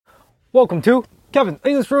Welcome to Kevin's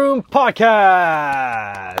English Room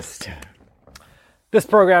Podcast. This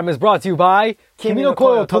program is brought to you by Kimi no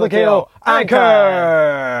Koi o Todokeo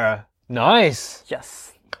Anchor. Nice.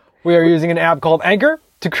 Yes. We are using an app called Anchor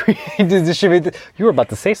to create and distribute. You were about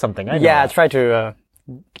to say something. I try to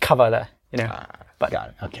cover that, but got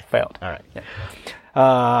it. Okay. failed. All right.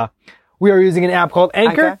 Yeah. We are using an app called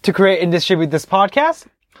Anchor to create and distribute this podcast.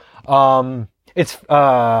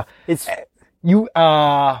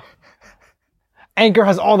 Anchor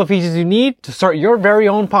has all the features you need to start your very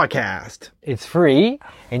own podcast. It's free,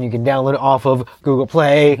 and you can download it off of Google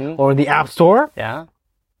Play or the App Store. Yeah.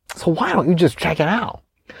 So why don't you just check it out?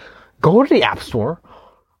 Go to the App Store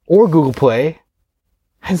or Google Play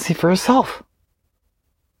and see for yourself.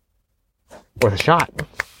 Worth a shot.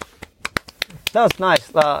 That was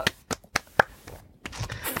nice.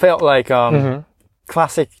 Felt like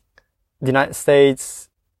classic United States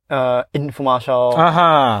infomercial,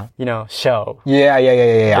 show. Yeah.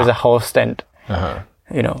 There's a host and,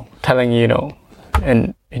 telling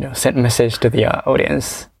and, send message to the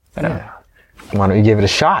audience. Why don't you give it a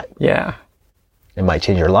shot? Yeah. It might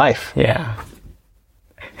change your life. Yeah.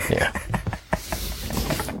 Yeah.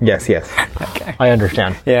 Yes. Okay. I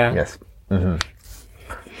understand. Yeah. Yes. Well,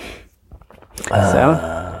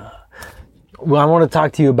 I want to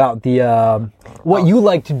talk to you about the what you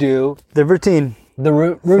like to do. The routine. The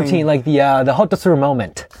routine, like the hotasuru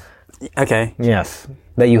moment. Okay. Yes,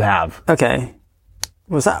 that you have. Okay.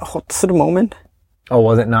 Was that hotasuru moment? Oh,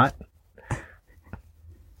 was it not?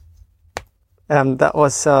 That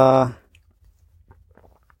was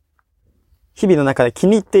日々の中で気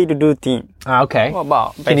に入っているルーティン。Okay.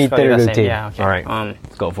 Well, 気に入ってる routine. Yeah, okay. All right.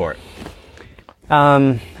 Let's go for it.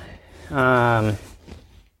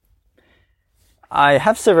 I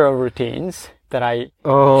have several routines that I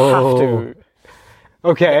have to.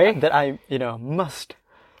 Okay. That I, must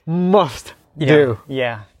do.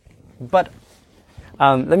 Yeah. But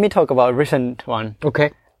let me talk about a recent one. Okay.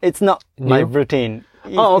 It's not my routine.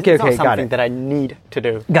 Okay. It's not Got something it. that I need to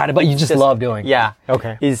do. Got it. But you just love doing. Yeah.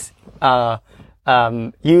 Okay. Is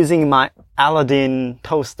using my Aladdin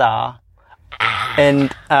toaster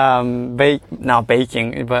and not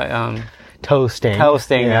baking, but Toasting.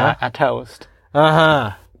 a toast.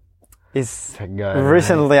 Is good.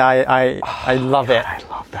 Recently I love it. I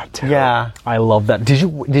love that too. Yeah. I love that. Did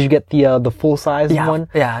you get the full size one?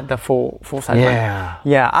 Yeah, the full size Yeah. one.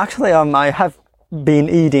 Yeah, actually I have been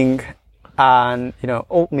eating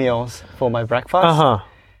oatmeals for my breakfast.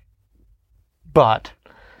 But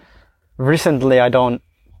recently I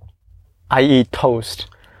eat toast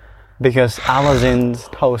because Aladdin's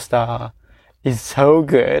toaster is so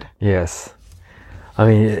good. Yes. I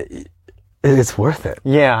mean, it's worth it.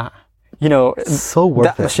 Yeah. It's so worth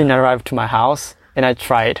that it. machine arrived to my house and I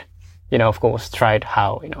tried, tried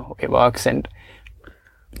how, it works and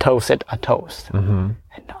toasted a toast. And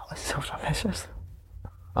that was so delicious.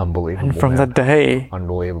 Unbelievable. And from that day,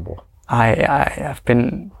 unbelievable. I have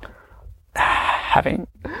been having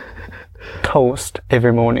toast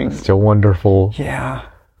every morning. It's a wonderful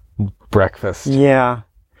breakfast. Yeah.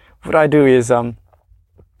 What I do is, the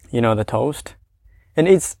toast. And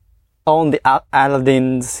it's on the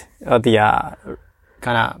Aladdin's, the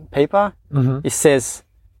kind of paper. It says,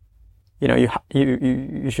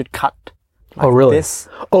 you should cut like this.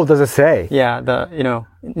 Oh, does it say? Yeah,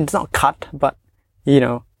 it's not cut, but,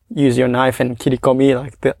 use your knife and kirikomi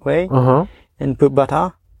like that way. And put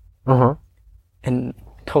butter. And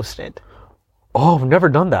toast it. Oh, I've never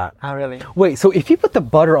done that. Oh, really? Wait, so if you put the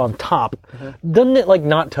butter on top, doesn't it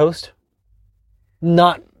not toast?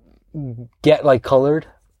 Not get colored?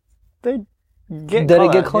 They get Did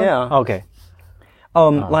it get colored? Yeah. Okay.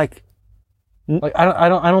 I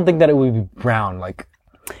don't think that it would be brown.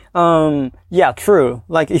 Yeah, true.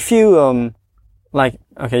 If you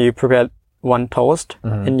you prepare one toast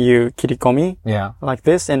and you kirikomi like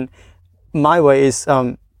this, and my way is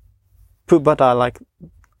put butter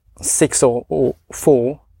 6 or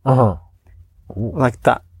 4 like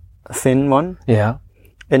that thin one,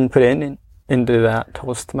 and put it into the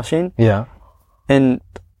toast machine, and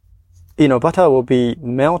butter will be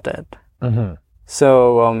melted,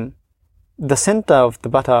 so the center of the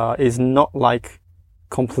butter is not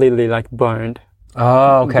completely burned,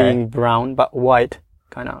 being brown but white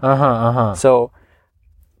kind of. So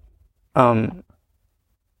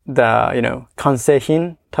the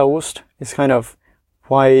kansehin toast is kind of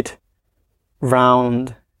white,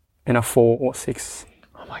 round, in a 4 or 6.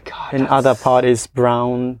 Oh my god! And other part is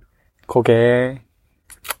brown, koge.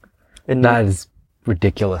 And that is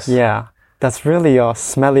ridiculous. Yeah, that's really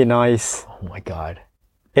smelly nice. Oh my god!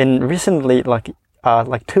 And recently,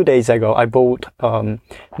 like 2 days ago, I bought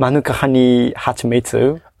Manuka honey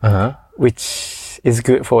hachimitsu, which is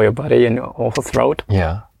good for your body and also throat.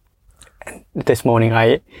 Yeah. And this morning,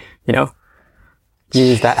 I,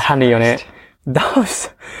 used that honey on it. That was,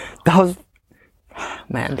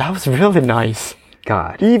 man, that was really nice.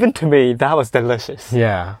 God. Even to me, that was delicious.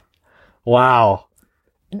 Yeah. Wow.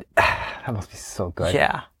 That must be so good.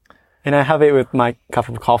 Yeah. And I have it with my cup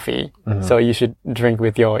of coffee. So you should drink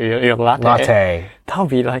with your latte. Latte. That would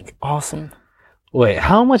be like awesome. Wait,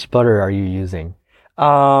 how much butter are you using?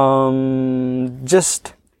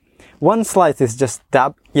 Just one slice is just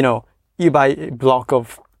that, you buy a block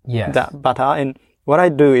of that butter. And what I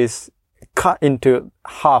do is cut into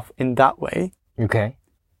half in that way. Okay.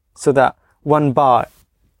 So that one bar,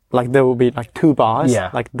 like there will be like 2 bars. Yeah.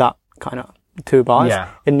 Like that kind of 2 bars. Yeah.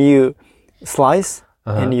 And you slice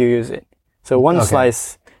and you use it. So one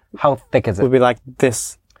slice. How thick is it? Would be like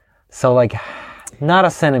this. So like, not a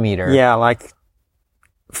centimeter. Yeah, like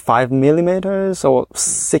 5 millimeters or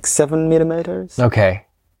 6-7 millimeters. Okay.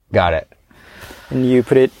 Got it. And you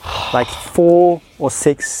put it like 4 or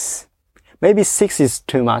 6. Maybe 6 is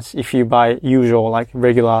too much if you buy usual, like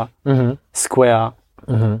regular square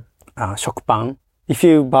shokupan. If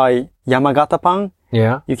you buy Yamagata pan,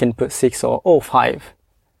 you can put 6 or 5.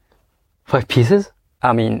 5 pieces?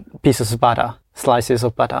 I mean, pieces of butter, slices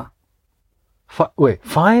of butter.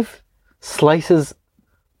 5 slices?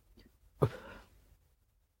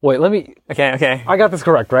 Wait, let me... Okay. I got this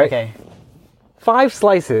correct, right? Okay. 5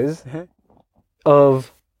 slices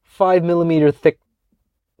of 5 millimeter thick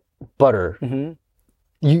butter.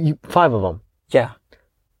 You 5 of them. Yeah.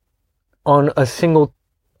 On a single...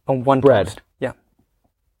 On one bread. toast. Yeah.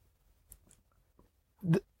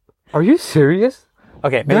 Are you serious?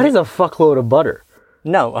 Okay. That is a fuckload of butter.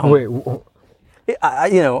 No. Wait.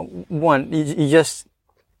 You just...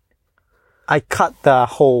 I cut the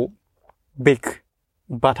whole big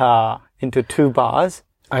butter into 2 bars.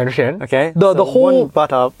 I understand. Okay. The whole one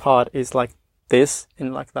butter part is like this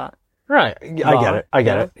and like that. Right. I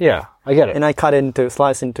get it. Yeah, I get it. And I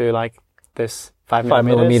slice into like this 5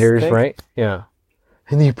 millimeters, thick. right? Yeah.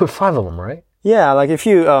 And then you put 5 of them, right? Yeah, like if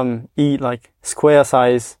you eat like square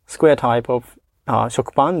type of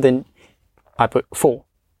shokupan, then I put 4.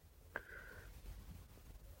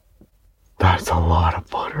 That's a lot of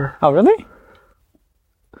butter. Oh, really?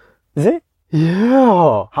 Is it?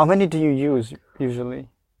 Yeah. How many do you use usually?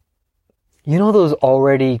 You know those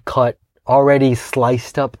already cut, already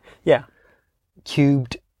sliced up,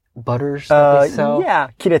 cubed butters that they sell? Yeah,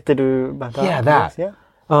 kireteru butter. Yeah, that. Yes,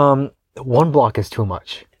 yeah. 1 block is too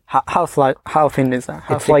much. How thin is that?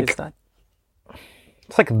 How It's thick like- is that?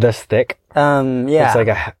 It's like this thick. Yeah.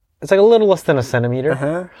 It's like a little less than a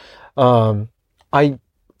centimeter.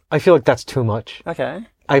 I feel like that's too much. Okay.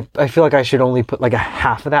 I feel like I should only put like a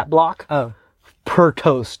half of that block per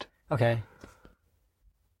toast. Okay.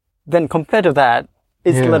 Then compared to that,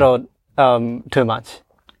 it's a little too much.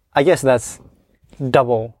 I guess that's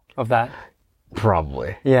double of that.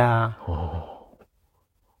 Probably. Yeah.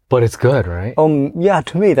 But it's good, right? Yeah,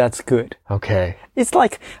 to me that's good. Okay. It's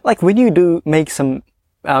like when you make some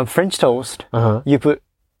French toast, you put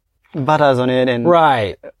butters on it and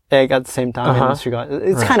egg at the same time and sugar.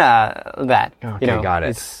 It's kind of that. Okay, got it.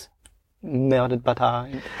 It's melted butter.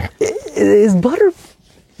 Is butter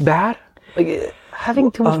bad? Like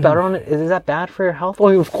having too much butter on it, is that bad for your health?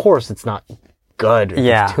 Well, of course it's not good if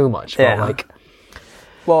it's too much. But like,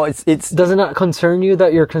 well, it's does it not concern you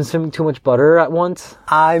that you're consuming too much butter at once?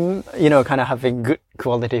 I'm kind of having good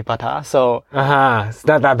quality butter, so it's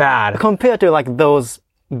not that bad compared to like those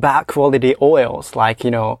bad quality oils, like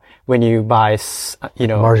when you buy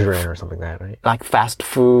margarine or something like that, right? Like fast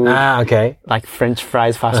food, okay, like French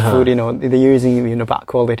fries, fast food. They're using bad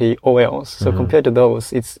quality oils. So compared to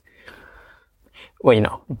those, it's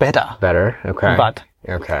better. Better, okay. But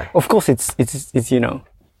of course, it's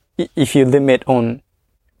if you limit on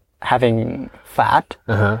having fat,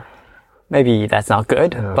 maybe that's not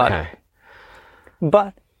good.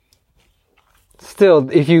 But still,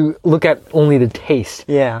 if you look at only the taste,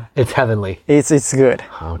 it's heavenly. It's good.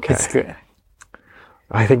 Okay. It's good.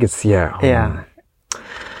 I think it's, Yeah.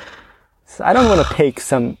 So I don't want to take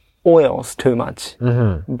some oils too much,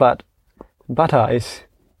 but butter is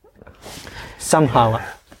somehow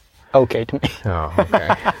okay to me. Oh,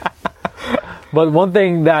 okay. But one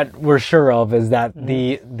thing that we're sure of is that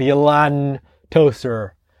the Aladdin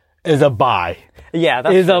toaster is a buy. Yeah,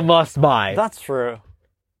 that's is true. a must buy. That's true.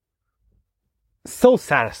 So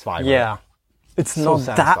satisfying. Yeah. It's So not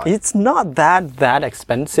satisfying. it's not that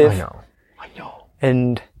expensive. I know.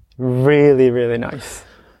 And really, really nice.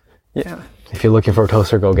 Yeah. If you're looking for a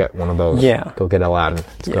toaster, go get one of those. Yeah. Go get Aladdin.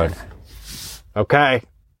 It's good. Okay.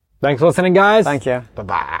 Thanks for listening, guys. Thank you.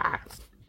 Bye-bye.